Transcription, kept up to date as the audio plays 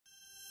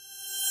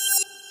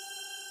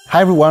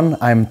Hi everyone,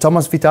 I'm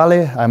Thomas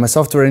Vitale. I'm a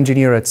software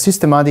engineer at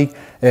Systematic,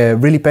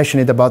 really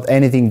passionate about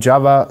anything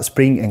Java,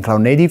 Spring and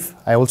Cloud Native.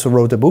 I also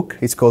wrote a book.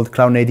 It's called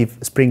Cloud Native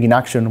Spring in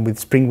Action with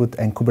Spring Boot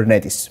and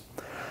Kubernetes.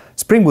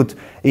 Spring Boot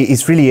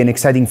is really an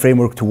exciting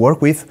framework to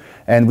work with,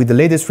 and with the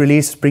latest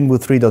release, Spring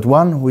Boot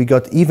 3.1, we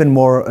got even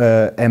more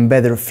and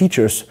better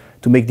features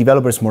to make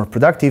developers more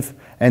productive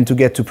and to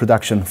get to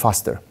production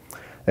faster.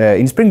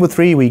 In Spring Boot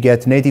 3, we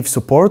get native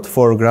support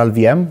for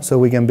GraalVM, so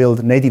we can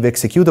build native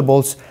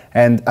executables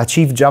and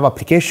achieve Java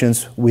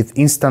applications with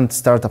instant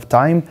startup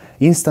time,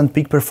 instant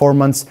peak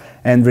performance,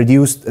 and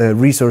reduced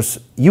resource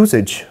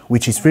usage,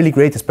 which is really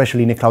great,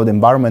 especially in a cloud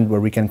environment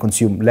where we can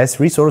consume less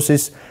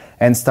resources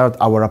and start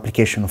our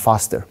application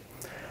faster.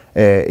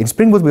 In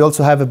Spring Boot, we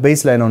also have a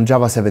baseline on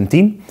Java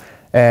 17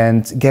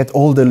 and get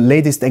all the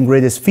latest and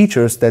greatest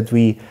features that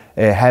we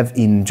have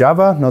in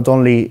Java, not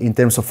only in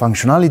terms of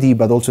functionality,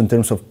 but also in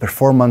terms of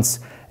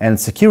performance and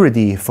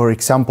security. For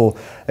example,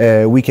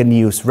 we can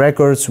use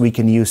records, we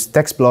can use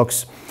text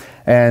blocks,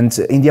 and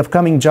in the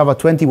upcoming Java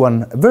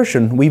 21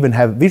 version, we even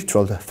have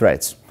virtual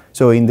threads.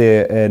 So in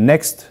the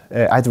next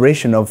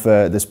iteration of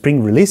the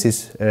Spring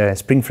releases,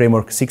 Spring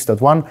Framework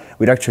 6.1,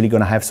 we're actually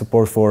going to have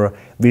support for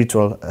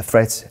virtual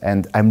threads,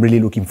 and I'm really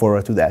looking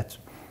forward to that.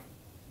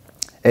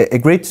 A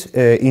great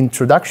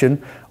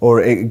introduction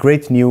or a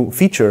great new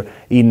feature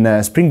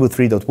in Spring Boot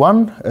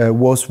 3.1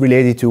 was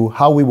related to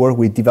how we work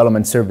with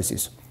development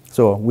services.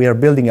 So we are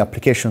building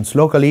applications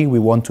locally. We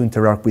want to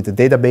interact with the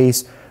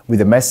database, with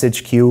the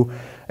message queue.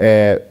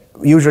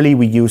 Usually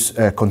we use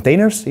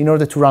containers in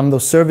order to run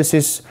those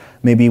services.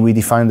 Maybe we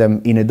define them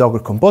in a Docker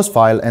Compose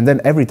file, and then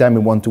every time we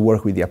want to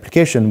work with the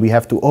application, we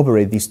have to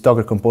operate this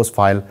Docker Compose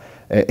file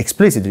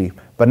explicitly.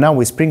 But now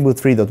with Spring Boot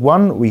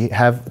 3.1, we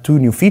have two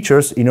new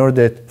features in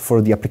order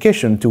for the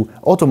application to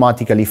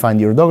automatically find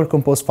your Docker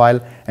Compose file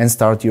and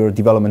start your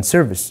development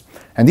service.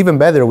 And even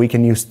better, we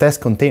can use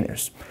test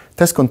containers.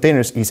 Test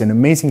containers is an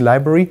amazing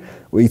library.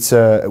 We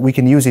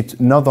can use it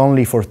not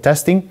only for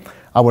testing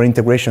our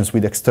integrations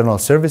with external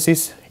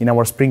services in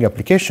our Spring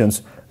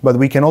applications, but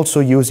we can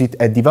also use it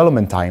at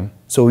development time.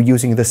 So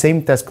using the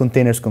same test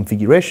containers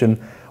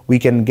configuration, we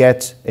can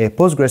get a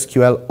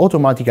PostgreSQL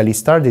automatically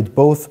started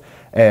both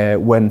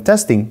when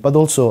testing, but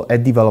also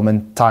at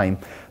development time.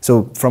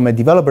 So from a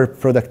developer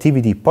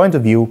productivity point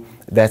of view,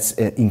 that's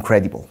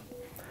incredible.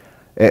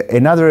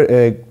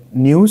 Another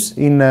news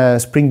in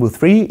Spring Boot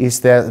 3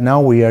 is that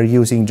now we are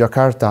using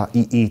Jakarta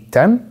EE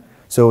 10.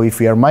 So if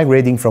we are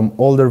migrating from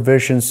older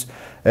versions,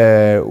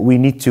 we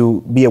need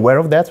to be aware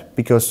of that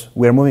because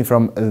we are moving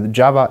from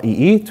Java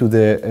EE to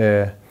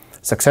the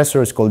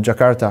successor is called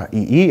Jakarta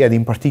EE, and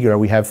in particular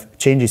we have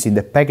changes in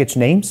the package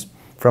names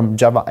from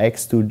Java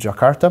X to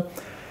Jakarta.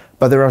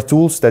 But there are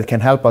tools that can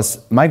help us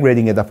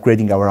migrating and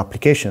upgrading our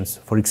applications.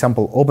 For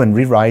example, Open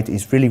Rewrite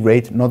is really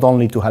great, not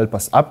only to help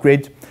us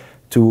upgrade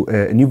to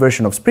a new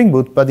version of Spring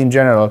Boot, but in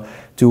general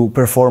to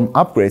perform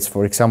upgrades,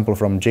 for example,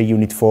 from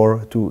JUnit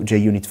 4 to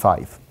JUnit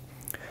 5.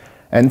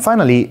 And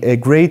finally, a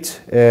great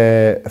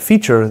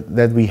feature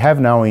that we have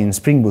now in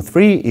Spring Boot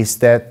 3 is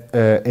that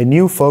a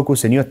new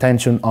focus, a new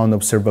attention on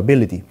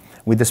observability.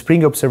 With the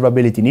Spring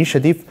Observability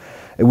Initiative,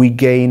 we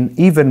gain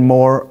even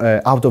more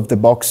out of the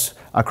box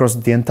across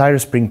the entire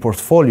Spring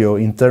portfolio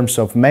in terms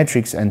of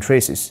metrics and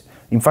traces.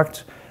 In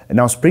fact,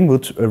 now Spring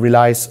Boot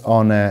relies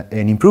on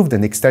an improved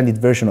and extended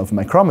version of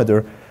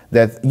Micrometer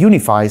that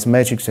unifies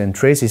metrics and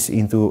traces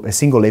into a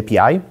single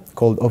API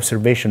called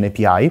Observation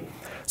API.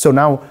 So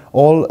now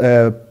all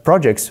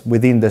projects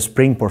within the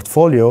Spring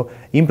portfolio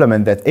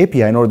implement that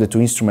API in order to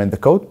instrument the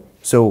code.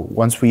 So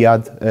once we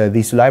add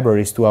these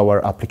libraries to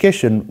our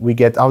application, we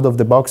get out of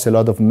the box a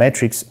lot of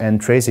metrics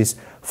and traces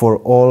for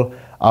all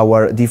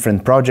our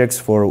different projects,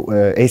 for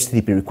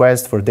HTTP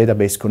requests, for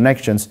database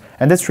connections.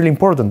 And that's really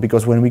important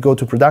because when we go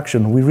to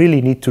production, we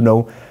really need to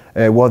know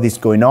what is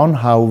going on,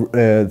 how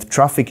the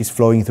traffic is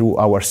flowing through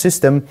our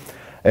system,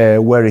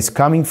 where it's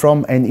coming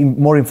from, and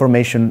more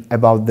information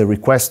about the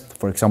request,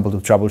 for example, to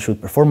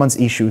troubleshoot performance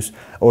issues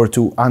or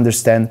to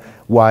understand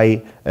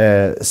why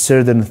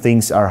certain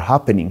things are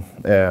happening,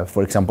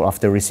 for example,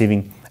 after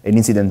receiving an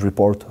incident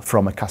report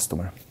from a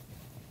customer.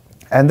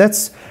 And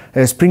that's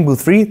Spring Boot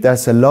 3.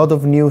 There's a lot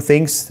of new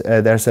things.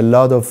 There's a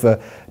lot of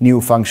new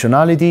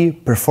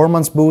functionality,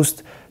 performance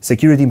boost,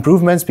 security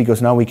improvements,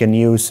 because now we can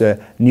use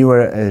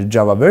newer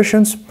Java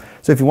versions.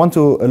 So if you want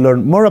to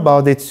learn more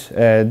about it,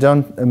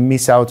 don't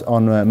miss out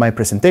on my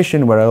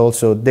presentation, where I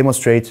also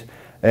demonstrate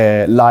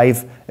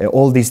live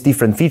all these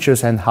different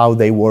features and how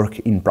they work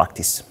in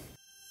practice.